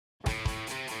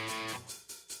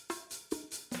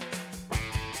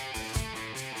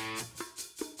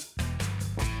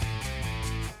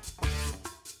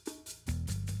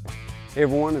Hey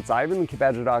everyone, it's Ivan,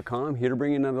 KeepBadger.com, here to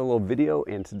bring you another little video,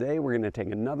 and today we're going to take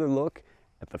another look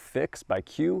at the Fix by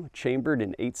Q, chambered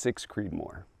in 8.6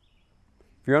 Creedmoor.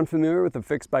 If you're unfamiliar with the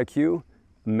Fix by Q,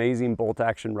 amazing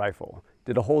bolt-action rifle.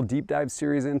 Did a whole deep dive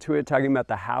series into it, talking about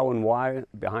the how and why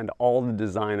behind all the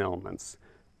design elements.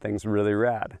 Thing's really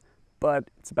rad, but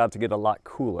it's about to get a lot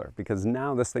cooler, because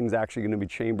now this thing's actually going to be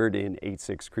chambered in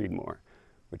 8.6 Creedmoor.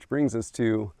 Which brings us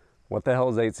to, what the hell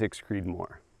is 8.6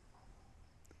 Creedmoor?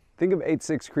 Think of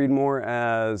 8.6 Creedmoor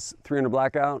as 300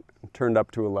 Blackout turned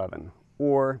up to 11,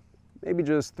 or maybe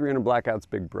just 300 Blackout's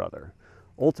big brother.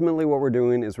 Ultimately what we're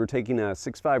doing is we're taking a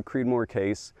 6.5 Creedmoor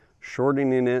case,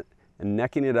 shortening it, and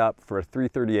necking it up for a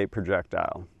 338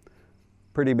 projectile.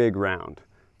 Pretty big round.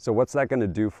 So what's that going to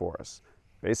do for us?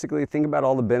 Basically, think about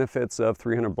all the benefits of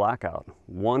 300 Blackout.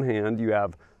 One hand, you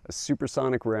have a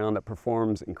supersonic round that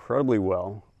performs incredibly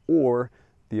well, or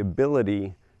the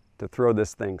ability to throw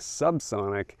this thing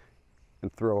subsonic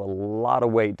and throw a lot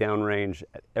of weight downrange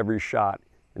at every shot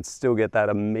and still get that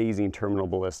amazing terminal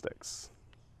ballistics.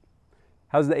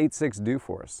 How's the 8.6 do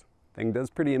for us? Thing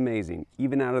does pretty amazing,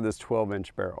 even out of this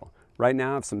 12-inch barrel. Right now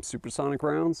I have some supersonic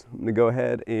rounds. I'm gonna go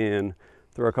ahead and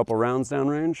throw a couple rounds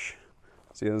downrange,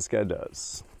 see how this guy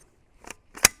does.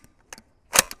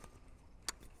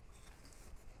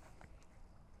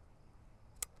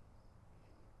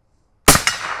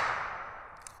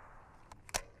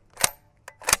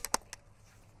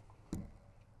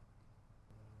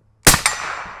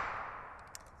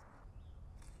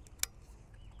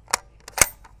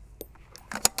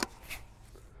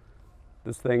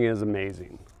 This thing is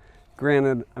amazing.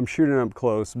 Granted, I'm shooting up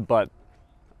close, but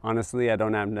honestly, I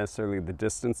don't have necessarily the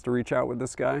distance to reach out with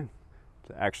this guy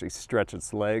to actually stretch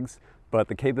its legs, but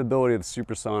the capability of the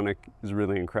supersonic is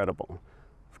really incredible.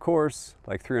 Of course,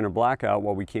 like 300 Blackout,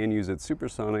 while we can use it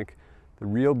supersonic, the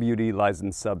real beauty lies in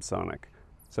subsonic.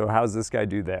 So how's this guy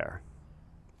do there?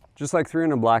 Just like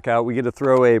 300 Blackout, we get to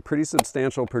throw a pretty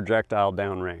substantial projectile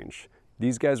downrange.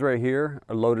 These guys right here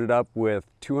are loaded up with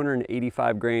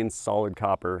 285 grain solid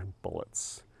copper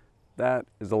bullets. That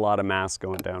is a lot of mass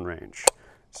going downrange.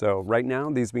 So right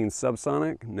now, these being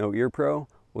subsonic, no ear pro,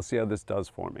 we'll see how this does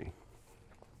for me.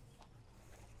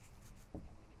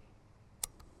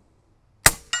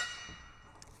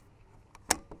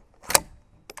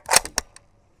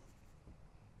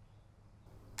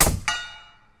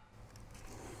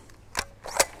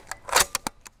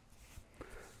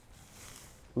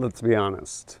 Let's be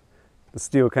honest, the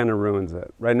steel kind of ruins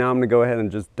it. Right now I'm gonna go ahead and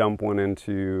just dump one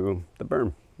into the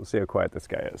berm. We'll see how quiet this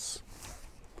guy is.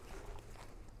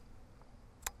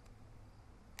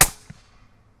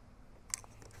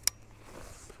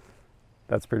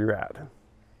 That's pretty rad.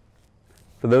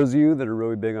 For those of you that are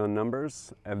really big on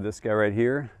numbers, I have this guy right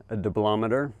here, a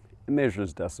decibelmeter. It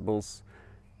measures decibels.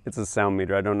 It's a sound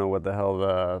meter. I don't know what the hell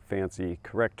the fancy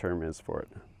correct term is for it,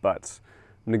 but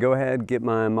I'm gonna go ahead, get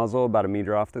my muzzle about 1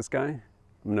 meter off this guy.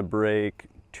 I'm gonna break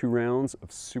 2 rounds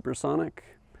of supersonic.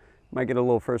 Might get a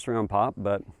little first round pop,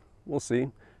 but we'll see.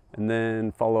 And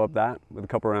then follow up that with a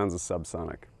couple rounds of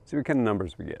subsonic. See what kind of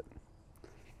numbers we get.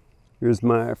 Here's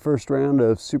my first round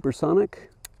of supersonic.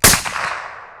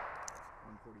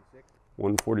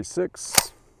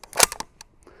 146.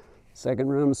 Second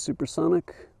round of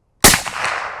supersonic.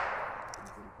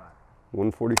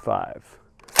 145.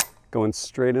 Going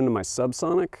straight into my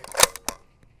subsonic.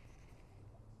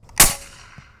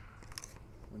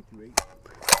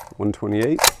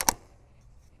 128.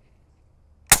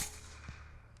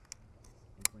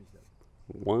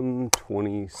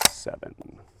 127.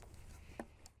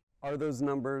 Are those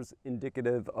numbers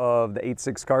indicative of the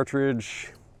 8.6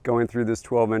 cartridge going through this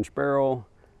 12-inch barrel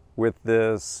with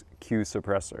this Q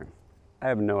suppressor? I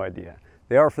have no idea.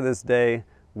 They are for this day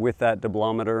with that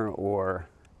decibelmeter or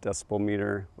decibel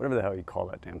meter, whatever the hell you call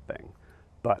that damn thing.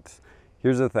 But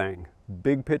here's the thing,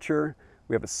 big picture,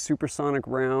 we have a supersonic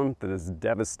round that is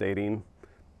devastating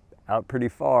out pretty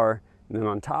far, and then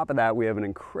on top of that we have an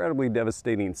incredibly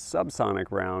devastating subsonic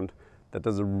round that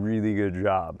does a really good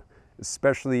job,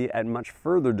 especially at much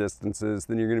further distances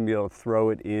than you're going to be able to throw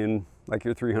it in like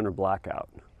your 300 Blackout.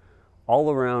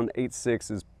 All around, 8.6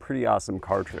 is pretty awesome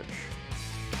cartridge.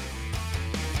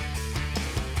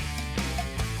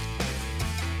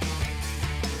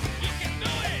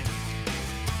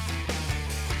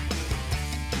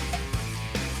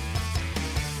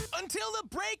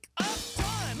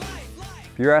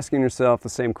 If you're asking yourself the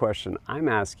same question I'm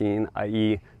asking,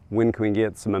 i.e. when can we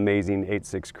get some amazing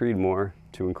 8.6 Creedmoor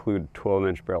to include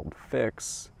 12-inch barreled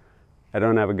Fix, I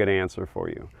don't have a good answer for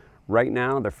you. Right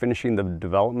now they're finishing the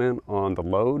development on the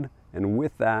load, and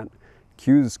with that,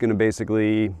 Q's going to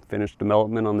basically finish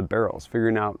development on the barrels,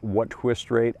 figuring out what twist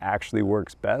rate actually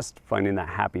works best, finding that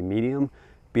happy medium,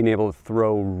 being able to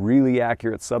throw really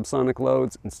accurate subsonic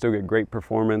loads and still get great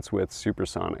performance with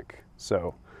supersonic.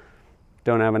 So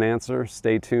don't have an answer,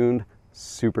 stay tuned.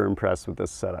 Super impressed with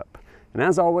this setup. And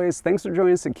as always, thanks for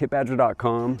joining us at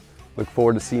kitbadger.com. Look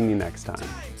forward to seeing you next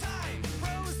time.